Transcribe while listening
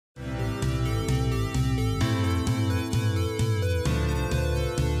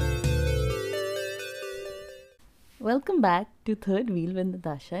Welcome back to Third Wheel with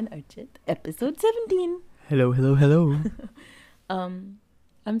Natasha and Archit, episode 17. Hello.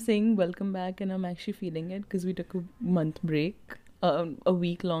 I'm saying welcome back and I'm actually feeling it because we took a month break, a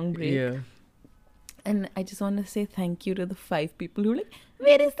week-long break. Yeah. And I just want to say thank you to the 5 people who are like,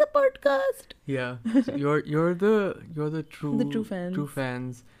 where is the podcast? Yeah. So you're the true fans. True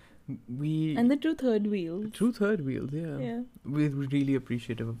fans. And the true third wheels. True third wheels, yeah. Yeah. We're really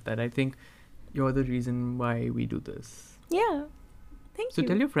appreciative of that. I think you're the reason why we do this. Yeah. Thank So you.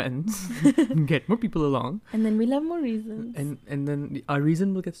 tell your friends, get more people along. And then we'll have more reasons. And then our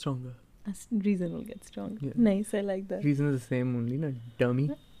reason will get stronger. Reason will get stronger. Yeah. Nice, I like that. Reason is the same only, not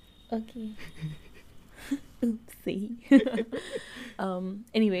dummy. Okay. Oopsie.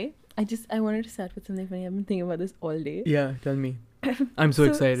 Anyway, I wanted to start with something funny. I've been thinking about this all day. Yeah, tell me. I'm so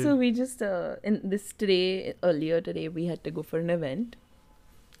excited. So we just earlier today we had to go for an event.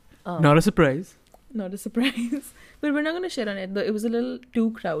 Not a surprise. Not a surprise. But we're not going to share on it. It was a little too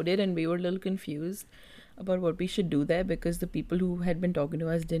crowded and we were a little confused about what we should do there because the people who had been talking to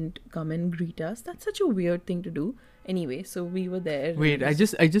us didn't come and greet us. That's such a weird thing to do. Anyway, so we were there. Wait, I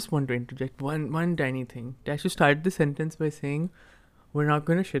just want to interject one tiny thing. I should start the sentence by saying, "We're not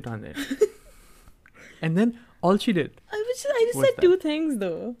gonna shit on it," and then all she did, I just What's said that? 2 things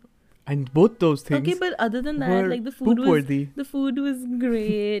though. and both those things, Okay, but other than that, were like the food was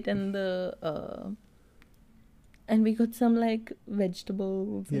great and and we got some like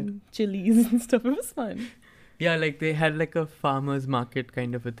vegetables and chilies and stuff. It was fun. Yeah, like they had like a farmer's market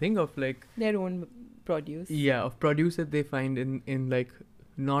kind of a thing of like Their own produce. of produce that they find in like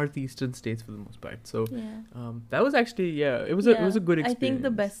northeastern states for the most part. So Yeah. that was actually it was a good experience. I think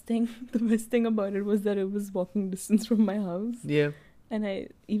the best thing about it was that it was walking distance from my house. Yeah. And I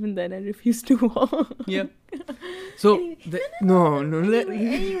refused to walk. Yeah. So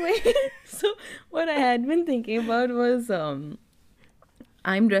Anyway, so what I had been thinking about was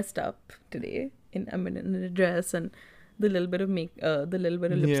I'm dressed up today I'm in a dress and the little bit of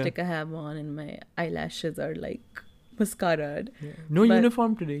lipstick I have on and my eyelashes are like mascaraed. Yeah. No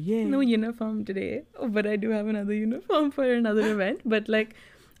uniform today. Yay. No uniform today, but I do have another uniform for another event. But like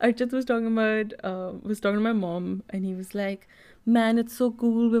Archit was talking to my mom and he was like, man, it's so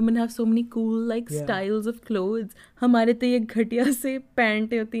cool. Women have so many cool styles of clothes. हमारे तो ये घटिया से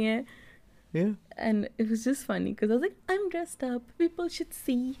पैंटें होती हैं. Yeah. And it was just funny because I was like, I'm dressed up. People should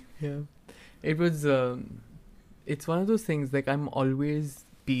see. Yeah. It was it's one of those things like I'm always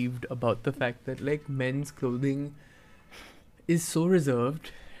peeved about the fact that like men's clothing is so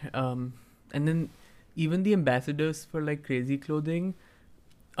reserved, and then even the ambassadors for like crazy clothing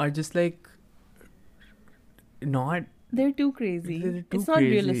are just like not. They're too crazy. It's not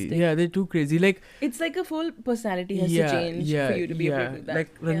crazy. realistic. Yeah, they're too crazy. Like it's like a full personality has to change for you to be able to do that.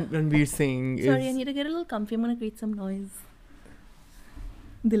 Like Ranveer Singh. Sorry, I need to get a little comfy. I'm gonna create some noise.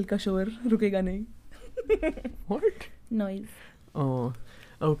 Dil ka shor rukega nahi. What? Noise. Oh,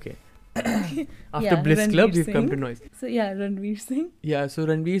 okay. After Bliss Ranveer Club, we've Singh. come to noise. So Ranveer Singh. Yeah, so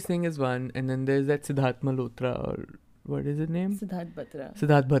Ranveer Singh is one, and then there's that Siddharth Malhotra, or what is his name? Siddharth Batra.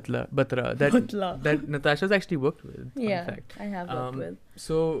 Siddharth Batra. That Natasha's actually worked with. Yeah, fun fact. I have worked with.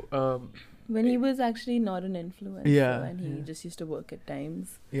 So when he was actually not an influencer, and he just used to work at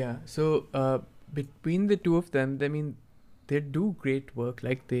times. Yeah. So between the two of them, I mean, they do great work.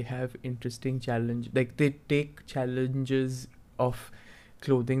 Like they have interesting challenge. Like they take challenges of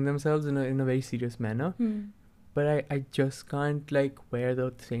clothing themselves in a very serious manner. But I just can't like wear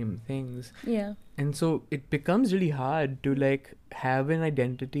the same things. Yeah. And so it becomes really hard to like have an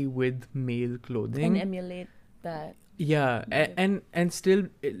identity with male clothing and emulate that. Yeah, and still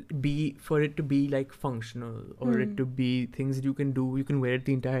be for it to be like functional or it to be things that you can do. You can wear it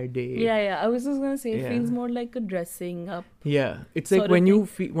the entire day. Yeah. I was just gonna say it feels more like a dressing up. Yeah, it's like when you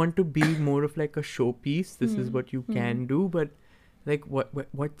want to be more of like a showpiece. This is what you can do, but like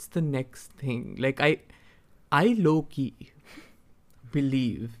what's the next thing? Like I low key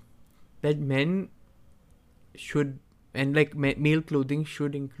believe that men should and like male clothing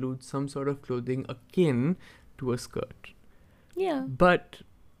should include some sort of clothing akin to a skirt. Yeah. But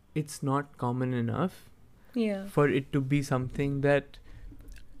it's not common enough. Yeah. For it to be something that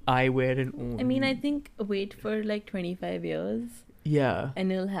I wear and own. I mean, I think wait for like 25 years. Yeah.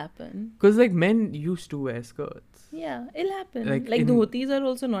 And it'll happen. Because like men used to wear skirts. Yeah, it'll happen. Like dhotis are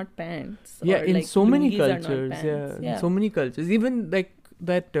also not pants. Yeah, or, in like, so many lungis are not cultures. pants. In so many cultures. Even like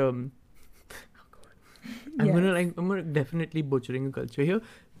that. I'm gonna definitely butchering a culture here,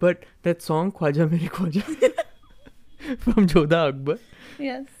 but that song Khwaja Mere Khwaja from Jodha Akbar.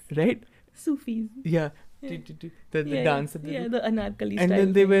 Yes. Right. Sufis. Yeah. The dance. The Anarkali style. And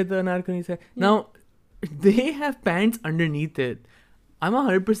then they wear the Anarkali style. Now, they have pants underneath it. I'm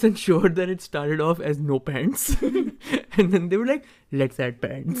 100% sure that it started off as no pants. And then they were like, let's add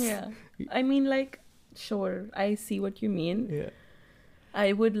pants. Yeah. I mean, like, sure, I see what you mean. Yeah.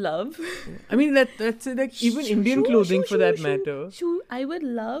 I would love. I mean, that's like even Indian clothing for that matter. I would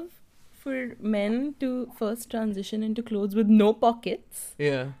love for men to first transition into clothes with no pockets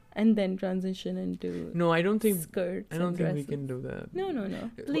Yeah. and then transition into No, I don't think. skirts. I don't and think dresses. we can do that. No.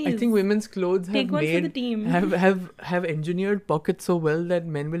 Please. I think women's clothes have Take one for the made team. have engineered pockets so well that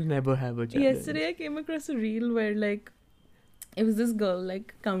men will never have a challenge. Yesterday I came across a reel where like it was this girl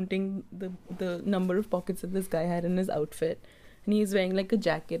like counting the number of pockets that this guy had in his outfit, and he was wearing like a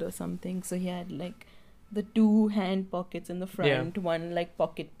jacket or something, so he had like the 2 hand pockets in the front, one like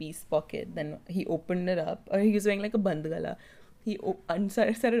pocket piece pocket, then he opened it up, or he was wearing like a band gala, he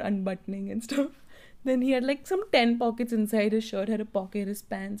started unbuttoning and stuff. Then he had like some 10 pockets inside his shirt, had a pocket, his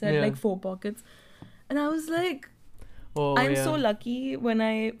pants had like 4 pockets, and I was like, Oh, I'm yeah. so lucky when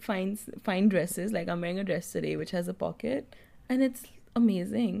I find dresses. Like I'm wearing a dress today which has a pocket, and it's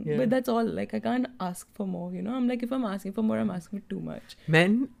amazing. Yeah. But that's all. Like I can't ask for more. You know, I'm like, if I'm asking for more, I'm asking for too much.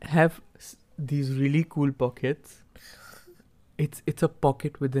 Men have these really cool pockets. It's a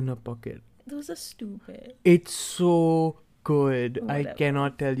pocket within a pocket. Those are stupid. It's so good. I Whatever.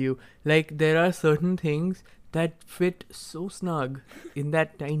 cannot tell you. Like there are certain things that fit so snug in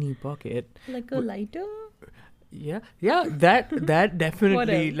that tiny pocket. Like a lighter. Yeah, that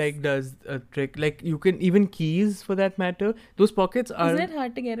definitely else? like does a trick. Like you can even keys for that matter. Those pockets are Isn't it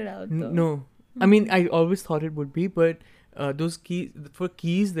hard to get it out though? no. I mean, I always thought it would be, but those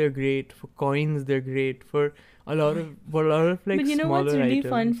keys they're great. For coins they're great. For a lot of like But you know smaller what's really items.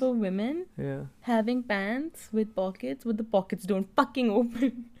 fun for women? Yeah. Having pants with pockets, but the pockets don't fucking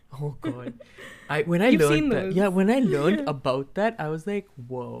open. Oh god. When I You've learned seen that, those. yeah, when I learned about that, I was like,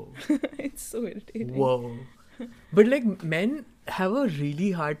 whoa, It's so irritating. whoa. But like men have a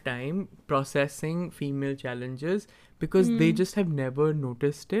really hard time processing female challenges because they just have never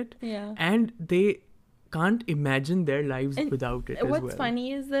noticed it, Yeah. and they can't imagine their lives And without it as well. What's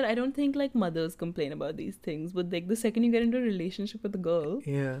funny is that I don't think like mothers complain about these things, but like the second you get into a relationship with a girl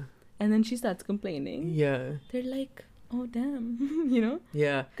Yeah. and then she starts complaining, Yeah. they're like, oh damn, you know?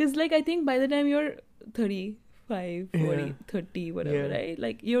 Yeah. Because like I think by the time you're 35, 40, Yeah. 30, whatever, Yeah. right?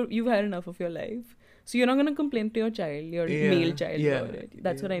 Like you've had enough of your life. So you're not gonna complain to your child, your male child about it.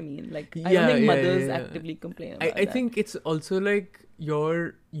 That's what I mean. Like I don't think mothers actively complain about I think it's also like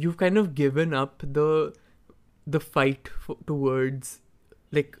you've kind of given up the fight towards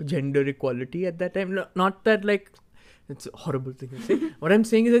like gender equality at that time. Not that like it's a horrible thing to say. What I'm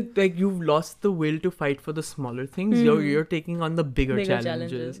saying is that like you've lost the will to fight for the smaller things. You're taking on the bigger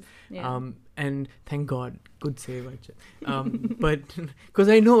challenges. Yeah. And thank God, good save, Archit. But because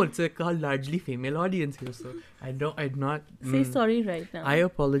I know it's a largely female audience here, so I'd not Say sorry right now. I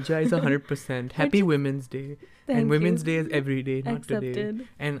apologize 100%. Happy Women's Day. Thank And Women's you. Day is every day, not today. Accepted.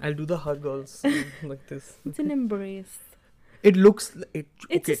 And I'll do the hug also like this. It's an embrace. It looks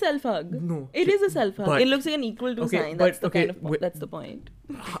It's a self hug. No. It is a self hug. but- It looks like an equal to Okay, sign. but- That's the okay, kind of that's the point.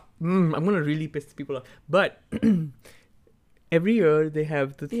 I'm gonna really piss people off. But every year they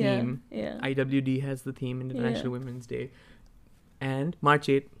have the theme. Yeah. IWD has the theme International Yeah. Women's Day. And March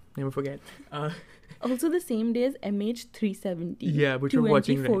 8th, never forget. Also the same day as MH370. Yeah, which we're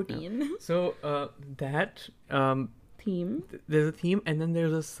watching right now. 2014 So that theme. there's a theme and then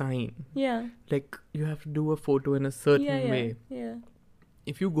there's a sign. Yeah. Like you have to do a photo in a certain Yeah. way. Yeah.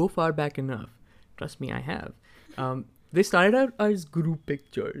 If you go far back enough, trust me, I have. They started out as group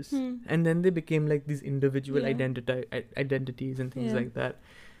pictures, and then they became like these individual Yeah. identities and things Yeah. like that.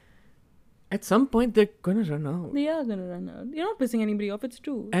 At some point, they're gonna run out. They are gonna run out. You're not pissing anybody off. It's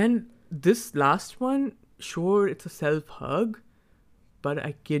true. And this last one, sure, it's a self hug, but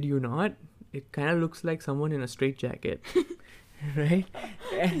I kid you not, it kind of looks like someone in a straitjacket, right?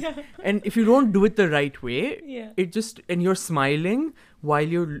 And if you don't do it the right way, Yeah. it just and you're smiling while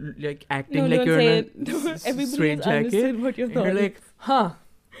you're like acting No, like don't you're say in it. a Everybody has straitjacket. understood what your And thought you're is. like, huh?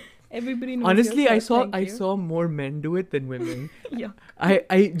 Everybody knows. Honestly, your I thought. saw Thank you. saw more men do it than women. Yeah.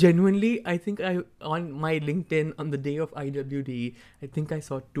 I genuinely, I think I on my LinkedIn on the day of IWD, I think I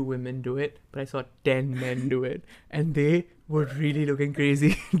saw 2 women do it, but I saw 10 men do it, and they were really looking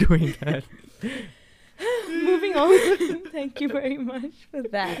crazy doing that. Moving on. Thank you very much for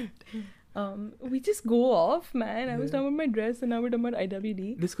that. We just go off, man. I was Yeah. talking about my dress and now we're talking about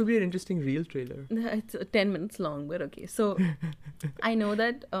IWD. This could be an interesting reel trailer. It's 10 minutes long, but okay. So I know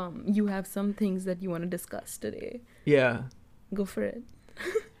that you have some things that you want to discuss today. Yeah. Go for it.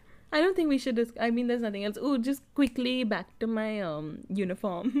 I don't think we should. I mean, there's nothing else. Oh, just quickly back to my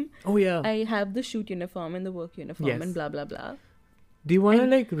uniform. Oh yeah. I have the shoot uniform and the work uniform Yes. and blah blah blah. Do you want to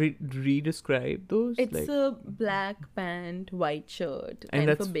and- like re-describe those? It's like, a black pant, white shirt, and and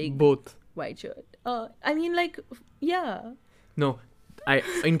that's for big both. white shirt. I mean, like, yeah. No, I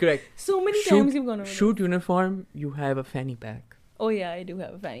incorrect. So many Shoot- times you've gone over Shoot uniform. You have a fanny pack. this. Oh yeah, I do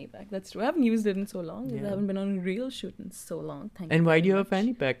have a fanny pack. That's true. I haven't used it in so long. 'Cause Yeah. I haven't been on a real shoot in so long. Thank you. And why do you very have a much.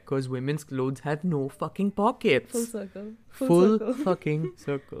 fanny pack? Because women's clothes have no fucking pockets. Full circle. Full circle. fucking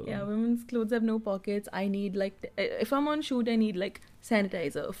circle. Yeah, women's clothes have no pockets. I need like if I'm on shoot, I need like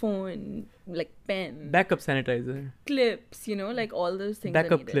sanitizer, phone, like pen, Backup sanitizer. clips. You know, like all those things. I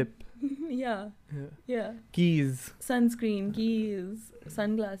Backup needed. clip. Yeah, Yeah. yeah. Keys. Sunscreen, keys,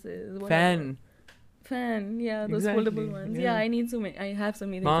 sunglasses, whatever. Fan, yeah, those Exactly, foldable ones. yeah. Yeah, I need so many. I have so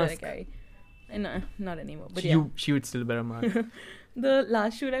many things Mask. that I carry. And not anymore. But yeah, She would still wear a mask. the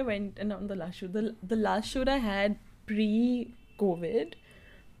last shoot I went, and not the last shoot, the last shoot I had pre-COVID.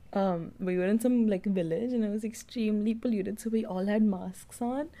 We were in some like village, and it was extremely polluted, so we all had masks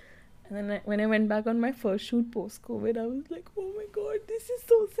on. And then when I went back on my first shoot post-COVID, I was like, oh my god, this is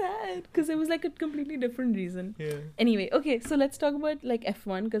so sad, because it was like a completely different reason. Yeah. Anyway, okay, so let's talk about like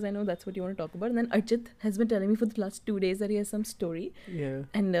F1, because I know that's what you want to talk about. And then Archit has been telling me for the last 2 days that he has some story, Yeah.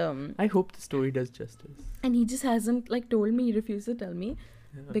 and I hope the story does justice. he just hasn't like told me. He refused to tell me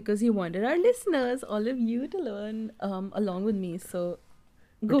Yeah. because he wanted our listeners, all of you, to learn along with me. So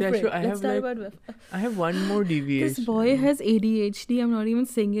go But for it. Ashu, I Let's have, talk like, about I have one more deviation. this boy has ADHD. I'm not even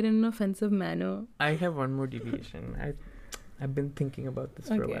saying it in an offensive manner. I have one more deviation. I've been thinking about this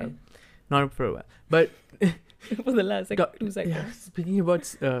for a Okay. while. Not for a while, but For the last like Go- 2 seconds. yeah. Speaking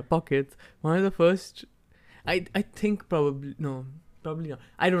about pockets, one of the first, I think probably not.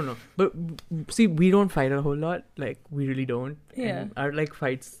 I don't know. But see, we don't fight a whole lot. Like we really don't. Yeah. And our like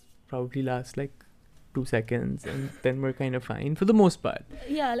fights probably last like 2 seconds, and then we're kind of fine for the most part.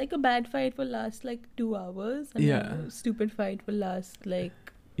 Yeah, like a bad fight will last like 2 hours, and Yeah. a stupid fight will last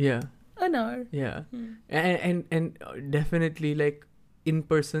like Yeah. an hour. Yeah. Hmm. And definitely like in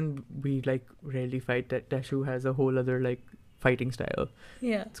person we like rarely fight. That Tashu has a whole other like fighting style.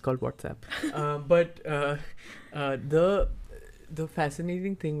 Yeah. It's called WhatsApp. But the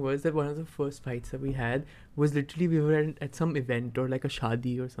fascinating thing was that one of the first fights that we had was literally we were at some event or like a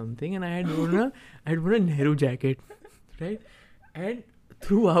shadi or something, and I had worn a Nehru jacket, right? And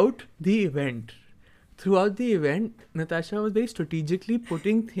throughout the event, Natasha was very strategically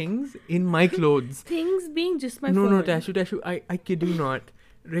putting things in my clothes. Things being just my No, phone. Tashu, I kid you not.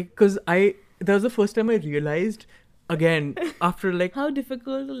 Because that was the first time I realized, again, after like... How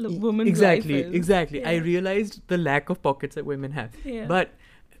difficult a woman's exactly, life is. exactly. I Yeah. realized the lack of pockets that women have. Yeah. But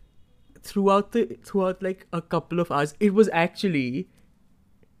throughout like a couple of hours, it was actually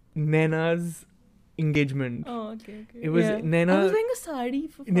Naina's engagement. Oh, okay. It was yeah. Naina- I was wearing a sari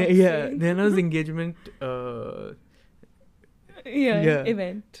for fuck's Yeah, sake. Naina's engagement. Yeah.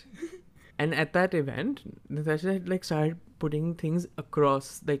 Event. And at that event, Natasha had like started putting things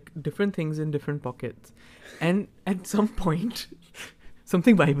across, like different things in different pockets. And at some point,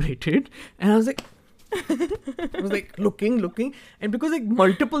 something vibrated, and I was like looking, and because like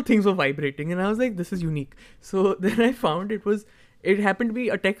multiple things were vibrating, and I was like, this is unique. So then I found it happened to be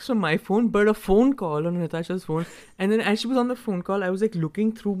a text from my phone, but a phone call on Natasha's phone. And then as she was on the phone call, I was like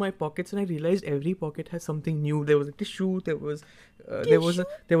looking through my pockets, and I realized every pocket has something new. There was a tissue, there was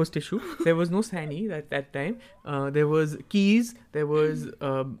tissue, there was no sani at that time, there was keys, there was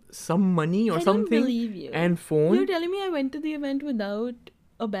some money or I don't something, believe you. and phone. You're telling me I went to the event without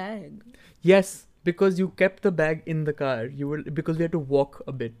a bag. Yes, because you kept the bag in the car. Because we had to walk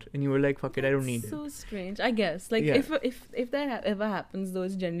a bit, and you were like, "Fuck it, I don't need it." So strange. I guess. Like Yeah. if that ever happens, though,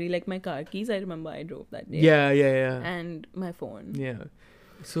 it's generally like my car keys. I remember I drove that day. Yeah. And my phone. Yeah.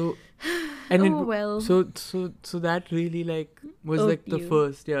 So, and Oh well. so that really like was like Irked the you.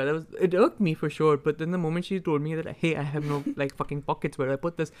 first. Yeah, it irked me for sure. But then the moment she told me that, hey, I have no like fucking pockets where I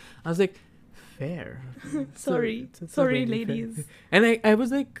put this, I was like, fair. Sorry. It's Sorry, very fair. ladies. And I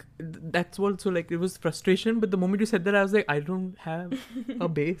was like, that's also like it was frustration. But the moment you said that, I was like, I don't have a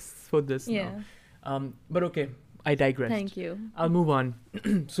base for this Yeah. now. But okay, I digressed. Thank you. I'll move on.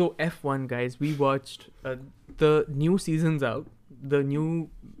 So F1 guys, we watched the new season's out. The new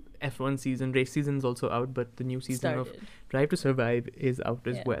F1 season, race season's also out, but the new season of Started. Drive to Survive is out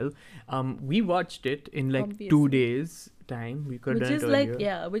as Yeah. well. We watched it in like 2 Obviously. days time. We could have Which done is it like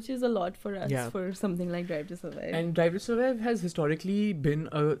earlier. which is a lot for us Yeah. for something like Drive to Survive. And Drive to Survive has historically been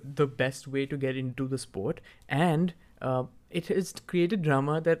the best way to get into the sport, and it has created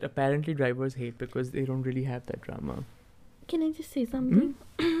drama that apparently drivers hate because they don't really have that drama. Can I just say something?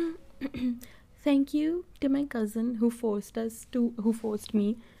 Thank you to my cousin who forced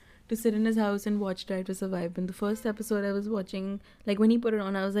me to sit in his house and watch Try to Survive. And the first episode I was watching, like when he put it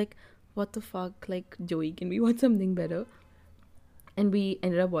on, I was like, what the fuck? Like, Joey, can we watch something better? And we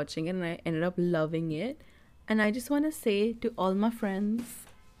ended up watching it and I ended up loving it. And I just want to say to all my friends,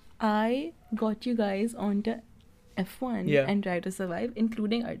 I got you guys onto F1 and Try to Survive,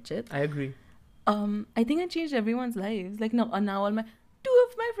 including Archit. I agree. I think I changed everyone's lives. Like now all my 2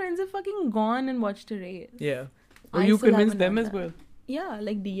 of my friends have fucking gone and watched a race. Yeah. Well, you convinced them as well. Yeah,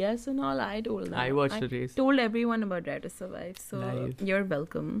 like DS and all, I told them. I watched the race. Told everyone about Try to Survive. So live. You're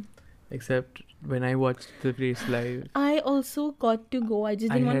welcome. Except when I watched the race live. I also got to go. I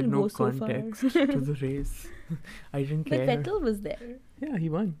just didn't want to go so far. I had no context to the race. I didn't care. But Vettel was there. Yeah, he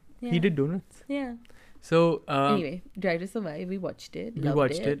won. Yeah. He did donuts. Yeah. So anyway, Try to Survive, we watched it.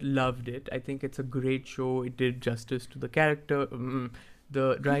 Loved it. I think it's a great show. It did justice to the character,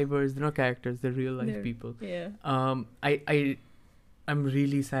 the drivers. They're not characters; they're real life people. Yeah. I'm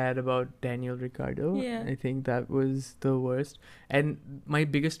really sad about Daniel Ricciardo. Yeah. I think that was the worst. And my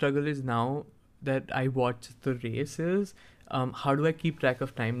biggest struggle is now that I watch the races. How do I keep track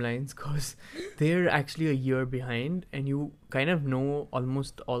of timelines? Because they're actually a year behind and you kind of know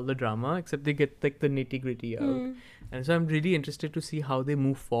almost all the drama, except they get like the nitty gritty out. And so I'm really interested to see how they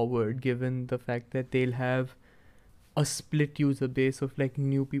move forward, given the fact that they'll have a split user base of like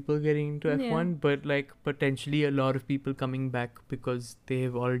new people getting into F1, but like potentially a lot of people coming back because they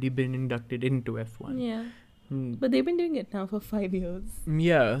have already been inducted into F1. Yeah. But they've been doing it now for 5 years.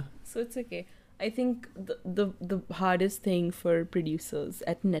 Yeah. So it's okay. I think the hardest thing for producers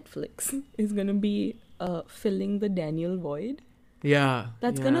at Netflix is gonna be filling the Daniel void. Yeah.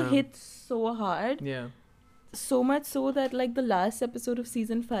 That's gonna hit so hard. Yeah. So much so that like the last episode of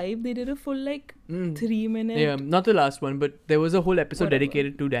season 5, they did a full like 3 minute. Yeah, not the last one, but there was a whole episode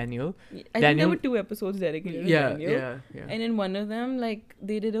dedicated to Daniel. I think there were 2 episodes dedicated to Daniel. Yeah. And in one of them, like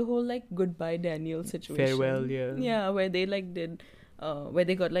they did a whole like goodbye Daniel situation. Farewell, yeah. Yeah, where they like did. Where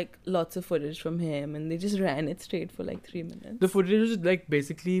they got like lots of footage from him and they just ran it straight for like 3 minutes. The footage is like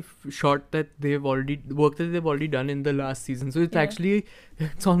basically shot that they've already done in the last season. So it's actually,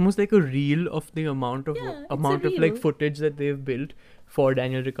 it's almost like a reel of the amount of like footage that they've built for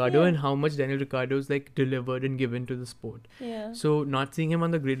Daniel Ricciardo and how much Daniel Ricciardo's like delivered and given to the sport. Yeah. So not seeing him on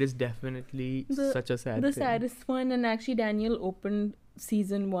the grid is definitely such a sad thing. The saddest one, and actually Daniel opened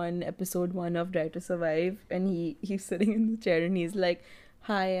season 1 episode 1 of Drive to Survive and he's sitting in the chair and he's like,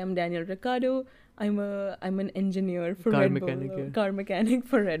 hi, I'm Daniel Ricciardo, I'm an engineer for Red Bull, car mechanic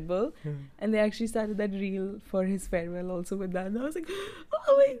for Red Bull. And they actually started that reel for his farewell also with that, and I was like,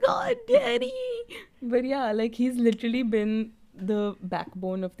 oh my god, Danny. But yeah, like he's literally been the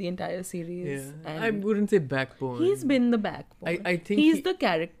backbone of the entire series. And I wouldn't say backbone. He's been the backbone. I think he's the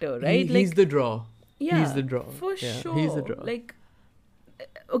character, right? He's the draw. Yeah, he's the draw for sure. He's the draw. Like,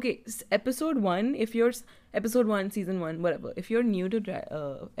 okay, episode 1, if you're episode 1 season 1 whatever, if you're new to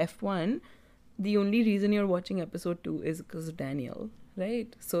F1, the only reason you're watching episode 2 is because of Daniel,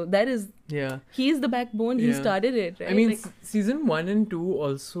 right? So that is he's the backbone. He started it, right? I mean, like, season 1 and 2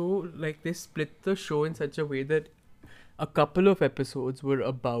 also, like, they split the show in such a way that a couple of episodes were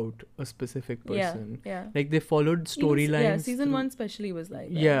about a specific person. Like they followed storylines. Season 1 especially was like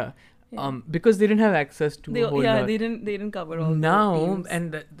that. Yeah. Because they didn't have access to a whole lot. they didn't cover all now the teams.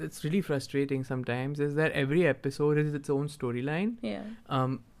 And that's really frustrating sometimes, is that every episode is its own storyline.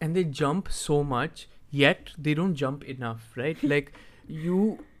 And they jump so much, yet they don't jump enough, right? Like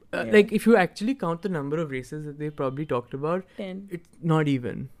you like if you actually count the number of races that they probably talked about, 10. It's not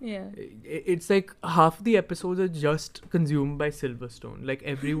even. It's like half the episodes are just consumed by Silverstone. Like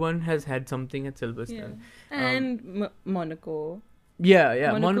everyone has had something at Silverstone. And Monaco.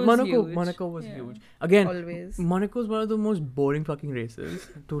 Monaco was huge. Again, always. Monaco is one of the most boring fucking races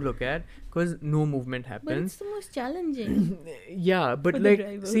to look at because no movement happens. But it's the most challenging. But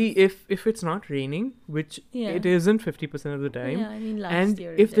like, see, if it's not raining, which it isn't 50% of the time, I mean last and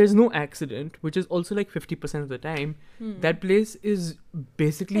year if there's no accident, which is also like 50% of the time, that place is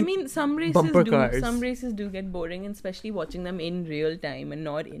basically some races do get boring, and especially watching them in real time and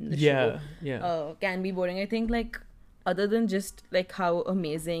not in the show. Can be boring. I think like, other than just like how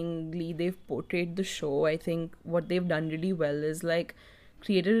amazingly they've portrayed the show, I think what they've done really well is like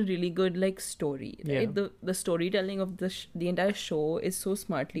created a really good like story, right? The storytelling of the entire show is so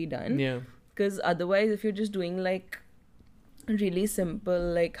smartly done. Because otherwise, if you're just doing like really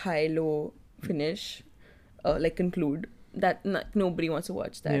simple like high-low finish, like conclude, that nobody wants to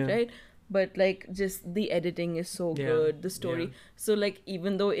watch that, right? but like just the editing is so Yeah, good, the story. yeah. So like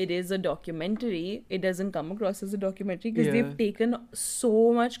even though it is a documentary, it doesn't come across as a documentary because Yeah. they've taken so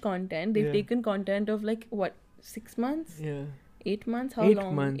much content. They've Yeah. taken content of like what, 6 months, Yeah. 8 months, how 8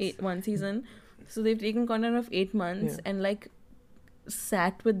 long? months. One season. So they've taken content of 8 months Yeah. and like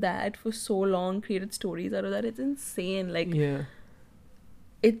sat with that for so long, created stories out of that. It's insane. Like Yeah.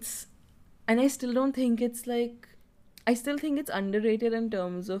 it's, and I still don't think it's like, I still think it's underrated in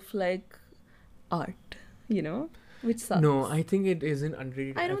terms of like art, you know, which sucks. No, I think it isn't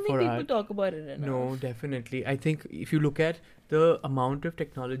underrated I don't for think people art. talk about it enough. No, definitely. I think if you look at the amount of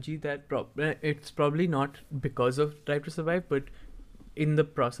technology that it's probably not because of Drive to Survive, but in the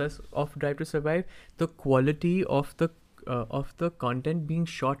process of Drive to Survive, the quality of the content being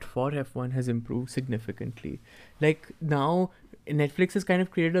shot for F1 has improved significantly. Like now, Netflix has kind of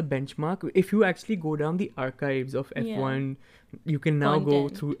created a benchmark. If you actually go down the archives of F1, you can now go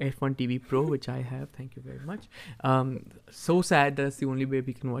Content. through F1 TV Pro, which I have. Thank you very much. So sad that's the only way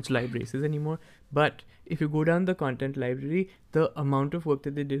we can watch live races anymore. But if you go down the content library, the amount of work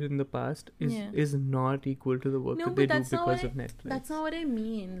that they did in the past is not equal to the work No, that they but do that's not because what of Netflix. That's not what I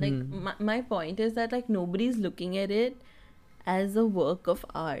mean. Like Hmm. my point is that like nobody's looking at it as a work of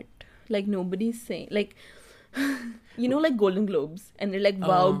art. Like nobody's saying like you know, like Golden Globes, and they're like,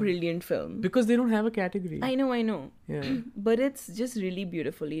 wow, Oh. brilliant film. Because they don't have a category. I know. Yeah. But it's just really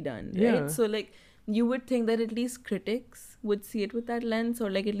beautifully done, right? Yeah. So like you would think that at least critics would see it with that lens, or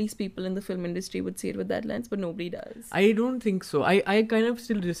like at least people in the film industry would see it with that lens, but nobody does. I don't think so. I kind of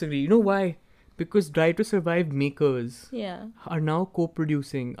still disagree. You know why? Because Drive to Survive makers Yeah. are now are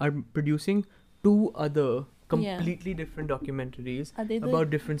producing 2 other completely different documentaries Are they the about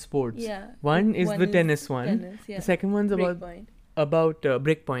different sports. Yeah. One is the tennis one. Tennis, yeah. The second one's Breakpoint. about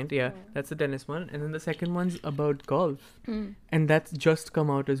Breakpoint. Yeah, Oh. that's the tennis one, and then the second one's about golf, Hmm. and that's just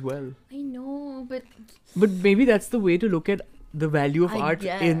come out as well. I know, but But maybe that's the way to look at the value of I art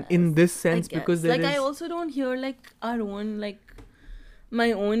in guess. this sense, I because guess. there like is I also don't hear like our own like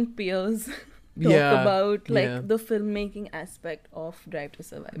my own peers talk about like yeah. the filmmaking aspect of Drive to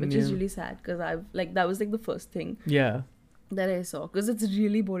Survive, which is Yeah. really sad because I've like that was like the first thing Yeah. that I saw, because it's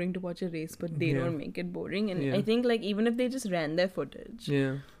really boring to watch a race, but they Yeah. don't make it boring. And Yeah. I think like even if they just ran their footage,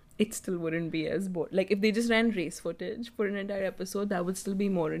 Yeah. it still wouldn't be as boring. Like if they just ran race footage for an entire episode, that would still be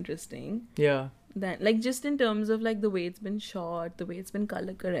more interesting Yeah. than like just in terms of like the way it's been shot, the way it's been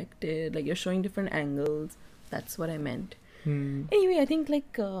color corrected, like you're showing different angles. That's what I meant. Hmm. Anyway, I think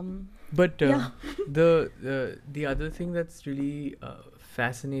like But yeah. the other thing that's really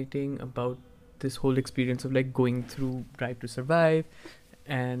fascinating about this whole experience of like going through Drive to Survive,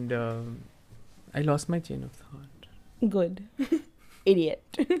 and I lost my chain of thought. Good.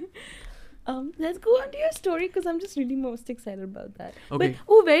 Idiot. Let's go on to your story because I'm just really most excited about that. Okay.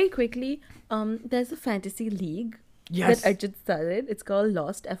 But very quickly, there's a fantasy league Yes. that Arjit started. It's called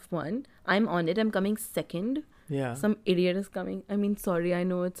Lost F1. I'm on it. I'm coming second. Yeah. Some idiot is coming. I mean, sorry, I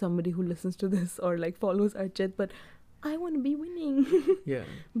know it's somebody who listens to this or like follows Arjit, but I want to be winning. Yeah.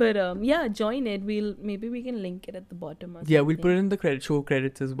 But yeah, join it. Maybe we can link it at the bottom. Or Yeah, we'll something. put it in the show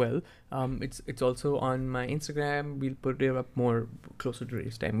credits as well. It's also on my Instagram. We'll put it up more closer to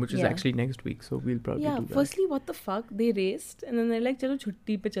race time, which is Yeah. actually next week. So we'll probably Yeah, do that. firstly, what the fuck? They raced and then they're like, चलो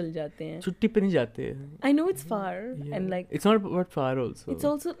छुट्टी पे चल जाते हैं. छुट्टी पे नहीं जाते हैं. I know it's far Yeah. and like it's not about far also. it's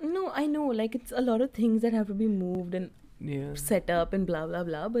also no, I know like it's a lot of things that have to be moved and yeah. set up and blah blah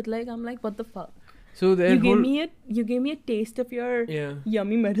blah. But like I'm like, what the fuck? So their You whole gave me a taste of your yeah.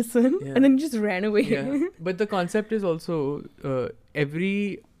 yummy medicine Yeah. and then you just ran away. Yeah. But the concept is also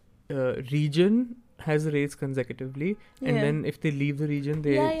every region has a race consecutively, and Yeah. then if they leave the region,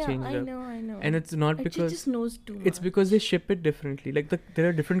 they yeah, change I it up. know. And it's not Arjit because just knows too much. it's because they ship it differently. Like there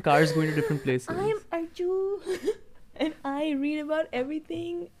are different cars going to different places. I'm Arju and I read about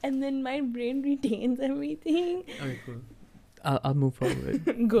everything and then my brain retains everything. Okay, cool. I'll move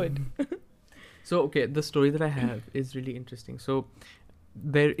forward. Good. So, okay, the story that I have is really interesting. So,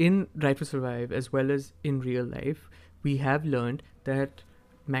 there in Drive to Survive, as well as in real life, we have learned that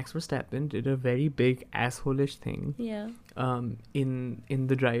Max Verstappen did a very big asshole-ish thing. Yeah. In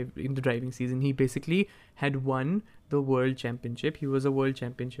the driving season, he basically had won the world championship. He was a world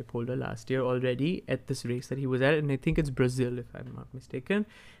championship holder last year already at this race that he was at, and I think it's Brazil, if I'm not mistaken.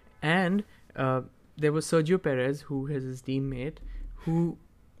 And there was Sergio Perez, who is his teammate, who,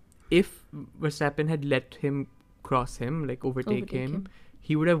 if Verstappen had let him cross him, like overtake him,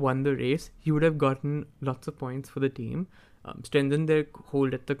 he would have won the race. He would have gotten lots of points for the team, strengthened their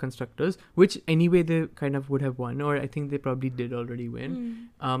hold at the constructors, which anyway they kind of would have won, or I think they probably did already win.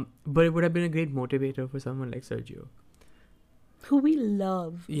 But it would have been a great motivator for someone like Sergio. Who we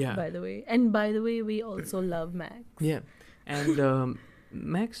love, Yeah. by the way. And by the way, we also love Max. Yeah. And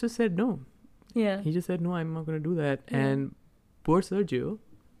Max just said no. Yeah. He just said, no, I'm not going to do that. Yeah. And poor Sergio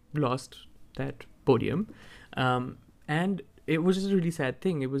lost that podium. And it was just a really sad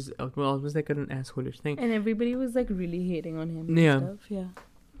thing. It was almost like an asshole-ish thing. And everybody was like really hating on him Yeah. and stuff. Yeah.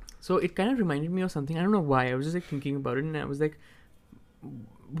 So it kind of reminded me of something. I don't know why. I was just like thinking about it, and I was like,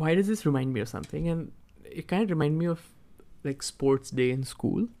 why does this remind me of something? And it kind of reminded me of like sports day in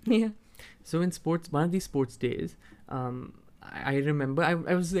school. Yeah. So in sports, one of these sports days, I remember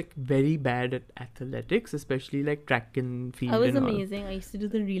I was like very bad at athletics, especially like track and field. I was and all, amazing. I used to do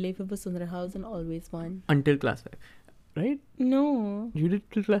the relay for Vasundhara House and always won. until class 5, right? No. You did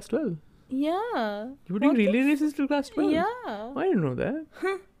till class 12. Yeah. You were doing What the relay races till class 12. Yeah. Oh, I didn't know that.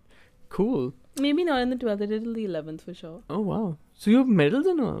 Cool. Maybe not in the 12th. I did till the 11th for sure. Oh wow. So you have medals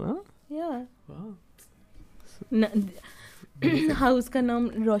and all, huh? Yeah. Wow. House ka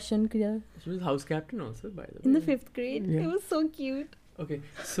naam Roshan kiya. She was house captain also, by the way. In the 5th grade. Yeah. It was so cute. Okay,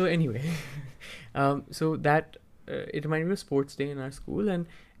 so anyway, so that it reminded me of sports day in our school, and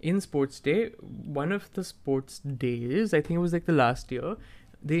in sports day, one of the sports days, I think it was like the last year,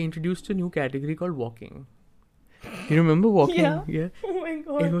 they introduced a new category called walking. You remember walking? Yeah. Oh my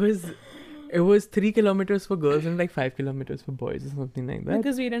god. It was 3 kilometers for girls and like 5 kilometers for boys or something like that.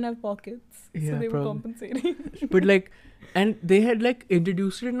 Because we didn't have pockets. Yeah, so they were probably. compensating. But like, and they had like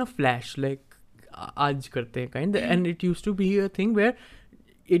introduced it in a flash, like aaj karte hain kind, and it used to be a thing where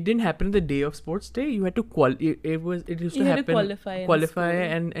it didn't happen the day of sports day. You had to it used You to had to happen qualify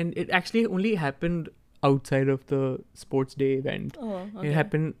in and it actually only happened outside of the sports day event. Oh, okay. It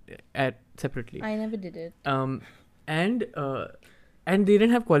happened separately. I never did it. And they didn't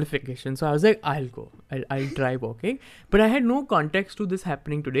have qualification, so I was like, I'll go. I'll try walking. But I had no context to this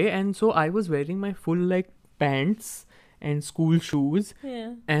happening today, and so I was wearing my full like pants and school shoes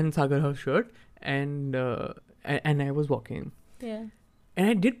Yeah. and Sagar House shirt, and I was walking, Yeah. and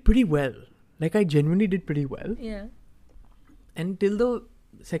I did pretty well. Like I genuinely did pretty well. Yeah. Until the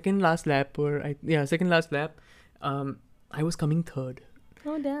second last lap, I was coming third,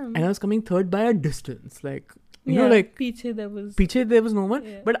 Oh damn. and I was coming third by a distance, like. You know, Yeah, like Piche there was. there was no one,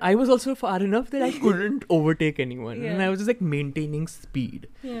 Yeah. but I was also far enough that I couldn't overtake anyone, and Yeah. I was just like maintaining speed.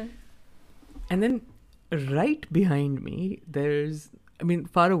 Yeah. And then right behind me,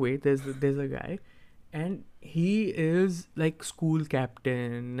 far away, there's a guy, and he is like school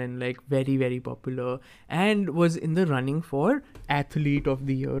captain and like very, very popular, and was in the running for athlete of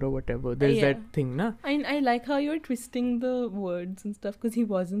the year or whatever. There's Yeah. that thing, na? I like how you're twisting the words and stuff because he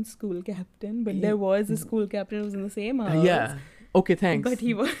wasn't school captain, but there was a school captain who was in the same house. Yeah. Okay, thanks. But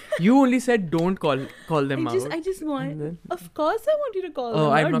he was. You only said don't call them out. I just want. And then- Of course, I want you to call Oh,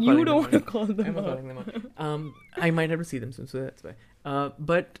 them I'm out. not You calling don't them want to call them I'm not out. calling them out. I might have to see them soon, so that's why.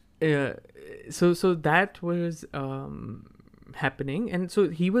 But so that was happening, and so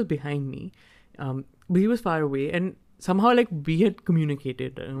he was behind me, but he was far away, and somehow like we had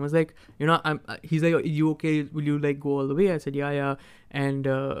communicated, and was like, he's like, you okay? Will you like go all the way? I said yeah, and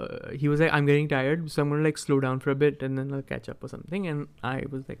he was like, I'm getting tired, so I'm gonna like slow down for a bit, and then I'll catch up or something, and I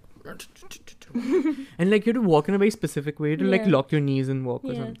was like. And like you had to walk in a very specific way to like Yeah. lock your knees and walk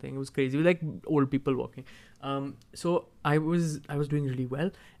or Yeah. something. It was crazy. We were like old people walking. So I was doing really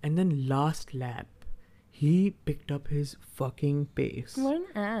well, and then last lap, he picked up his fucking pace. What an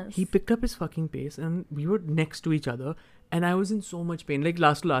ass. He picked up his fucking pace, and we were next to each other, and I was in so much pain. Like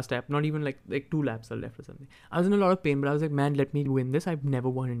last to last lap, not even like 2 laps are left or something. I was in a lot of pain, but I was like, man, let me win this. I've never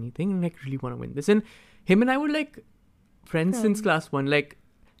won anything, and like really want to win this. And him and I were like friends since class 1. Like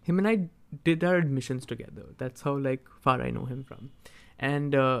him and I did our admissions together. That's how like far I know him from.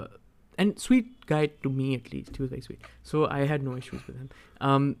 And sweet guy to me, at least. He was very sweet, so I had no issues with him.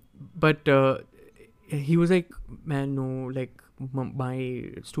 But he was like, man, no, like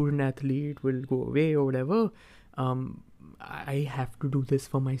my student athlete will go away or whatever. I have to do this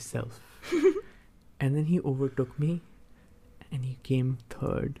for myself. And then he overtook me, and he came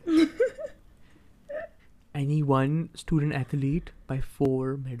third. And he won student athlete by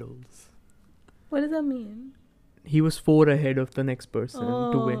 4 medals. What does that mean? He was 4 ahead of the next person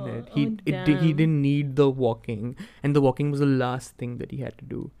to win it. He damn. didn't need the walking, and the walking was the last thing that he had to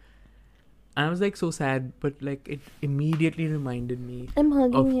do. I was like so sad, but like it immediately reminded me I'm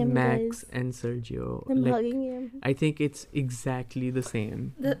of hugging him, Max guys. and Sergio. I'm Like, hugging him. I think it's exactly the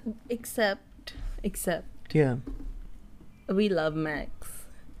same. Except, Yeah. we love Max.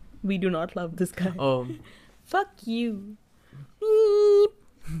 We do not love this guy. Fuck you. Beep.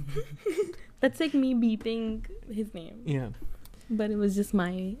 That's like me beeping his name. Yeah. But it was just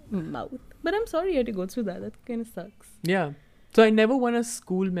my mouth. But I'm sorry you had to go through that. That kind of sucks. Yeah. So I never won a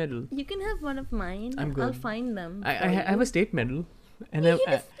school medal. You can have one of mine. I'm good. I'll find them. I have a state medal. And You I get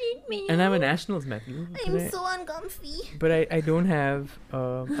a state medal. and I have a nationals medal. I'm so uncomfy. But I don't have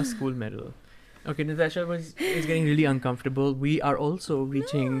a school medal. Okay, Natasha is getting really uncomfortable. We are also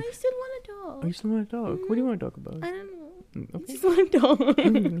reaching... No, I still want to talk. Oh, you still want to talk? What do you want to talk about? I don't know. I Okay. just want to talk.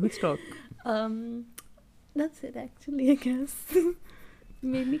 Let's talk. That's it actually, I guess.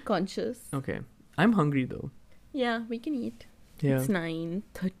 Made me conscious. Okay. I'm hungry though. Yeah, we can eat. Yeah. It's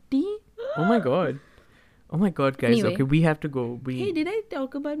 9:30. Oh my god. Oh my god, guys. Anyway. Okay, we have to go. Hey, did I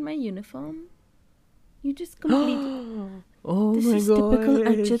talk about my uniform? You just completely... Oh This my is god. typical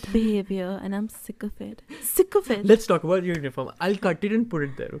Archit behavior and I'm sick of it. Sick of it. Let's talk about your uniform. I'll cut it and put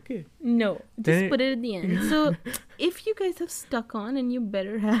it there, okay? No, Then just put it at the end. So, if you guys have stuck on, and you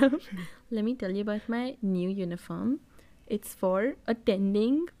better have, let me tell you about my new uniform. It's for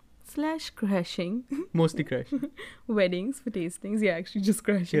attending/crashing Mostly crash. weddings for tastings. Yeah, actually just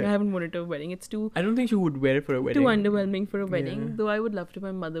crashing. Yeah. I haven't worn it to a wedding. It's too I don't think she would wear it for a wedding. underwhelming for a wedding. Yeah. Though I would love to.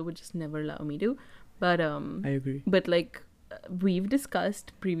 My mother would just never allow me to. But I agree. But like we've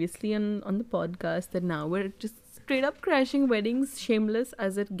discussed previously on the podcast that now we're just straight up crashing weddings, shameless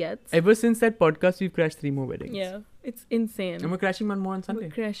as it gets. Ever since that podcast, we've crashed 3 more weddings. Yeah, it's insane. And we're crashing one more on We're Sunday.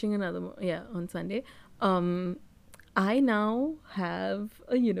 crashing another on Sunday. I now have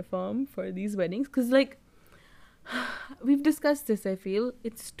a uniform for these weddings because like we've discussed this. I feel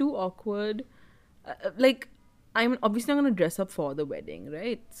it's too awkward. Like I'm obviously not gonna dress up for the wedding,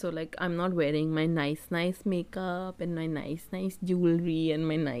 right? So like I'm not wearing my nice makeup and my nice jewelry and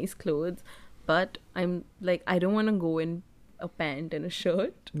my nice clothes, but I'm like I don't want to go in a pant and a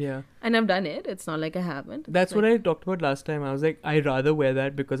shirt. Yeah. And I've done it. It's not like I haven't. That's what I talked about last time. I was like, I'd rather wear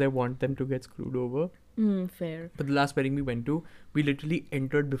that because I want them to get screwed over. Fair. But the last wedding we went to, we literally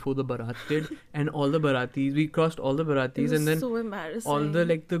entered before the barat did, and all the baratis, we crossed all the It baratis, was and then so embarrassing. all the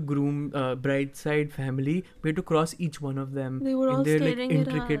like the groom, bride side family, we had to cross each one of them They were all in their like staring at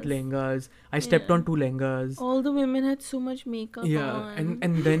intricate us. lehengas. I stepped Yeah. on 2 lehengas. All the women had so much makeup Yeah, on.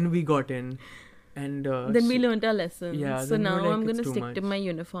 and then we got in, and then we learned our lesson. yeah, So then we were now like, I'm it's gonna too stick to much. my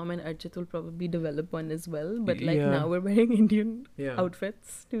uniform, and Archit will probably develop one as well. But like Yeah. now we're wearing Indian yeah.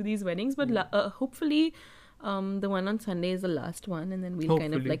 outfits to these weddings. But Yeah. hopefully, the one on Sunday is the last one, and then we'll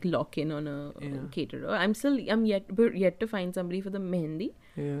kind of Hopefully. like lock in on a Yeah. caterer. We're yet to find somebody for the mehendi,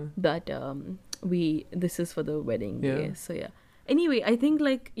 Yeah. but this is for the wedding Yeah. day. So yeah. Anyway, I think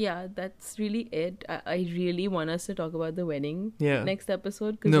like yeah, that's really it. I really want us to talk about the wedding Yeah. next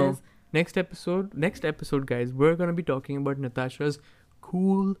episode. 'Cause No. there's- Next episode, guys, we're gonna be talking about Natasha's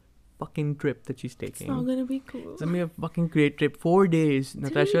cool fucking trip that she's It's taking. not gonna be cool. It's gonna be a fucking great trip. 4 days.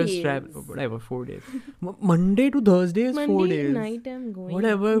 Natasha's days. whatever, 4 days. Monday to Thursday is 4 Monday days. night I'm going.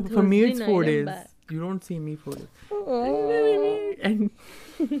 Whatever. For me, Thursday it's 4 night I'm days. back. You don't see me 4 days. Oh. And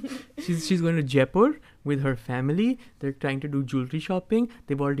she's going to Jaipur with her family. They're trying to do jewelry shopping.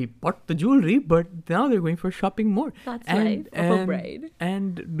 They've already bought the jewelry, but now they're going for shopping more That's And- right. Of a and- bride.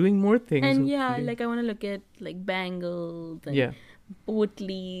 and doing more things. And yeah, hopefully. like I want to look at like bangles and yeah,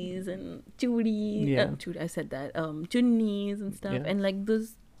 potlis and chudi. Yeah. I said that. Chunnis and stuff, Yeah. and like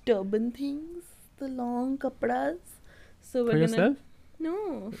those turban things, the long kapras. So we're for gonna yourself.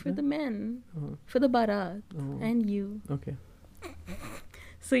 no for Yeah. the men, Oh, for the barat oh, and you. okay.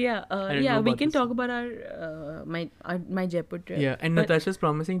 So yeah, didn't yeah, know we about can this. talk about our my Jaipur trip. Yeah, and But- Natasha's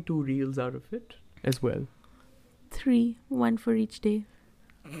promising 2 reels out of it as well. 3, 1 for each day.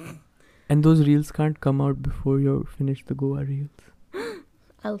 And those reels can't come out before you finish the Goa reels.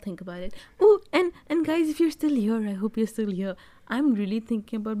 I'll think about it. Oh, and guys, if you're still here, I hope you're still here. I'm really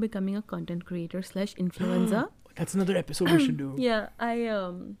thinking about becoming a content creator /influencer. That's another episode we should do. Yeah,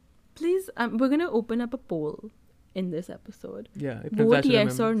 please, we're gonna open up a poll in this episode. Yeah. If Vote Natasha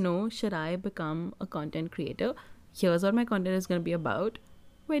yes or remembers. no. Should I become a content creator? Here's what my content is gonna be about: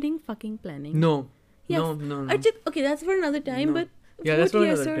 wedding fucking planning. No. Yes. No. Okay, that's for another time. No. But Yeah, that's vote for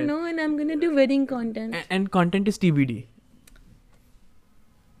yes another or time. no, and I'm gonna do wedding content. And content is TBD.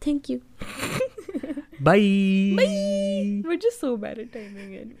 Thank you. Bye. Bye. We're just so bad at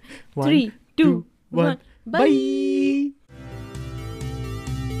timing it. 1, 3, 2, 1. Bye.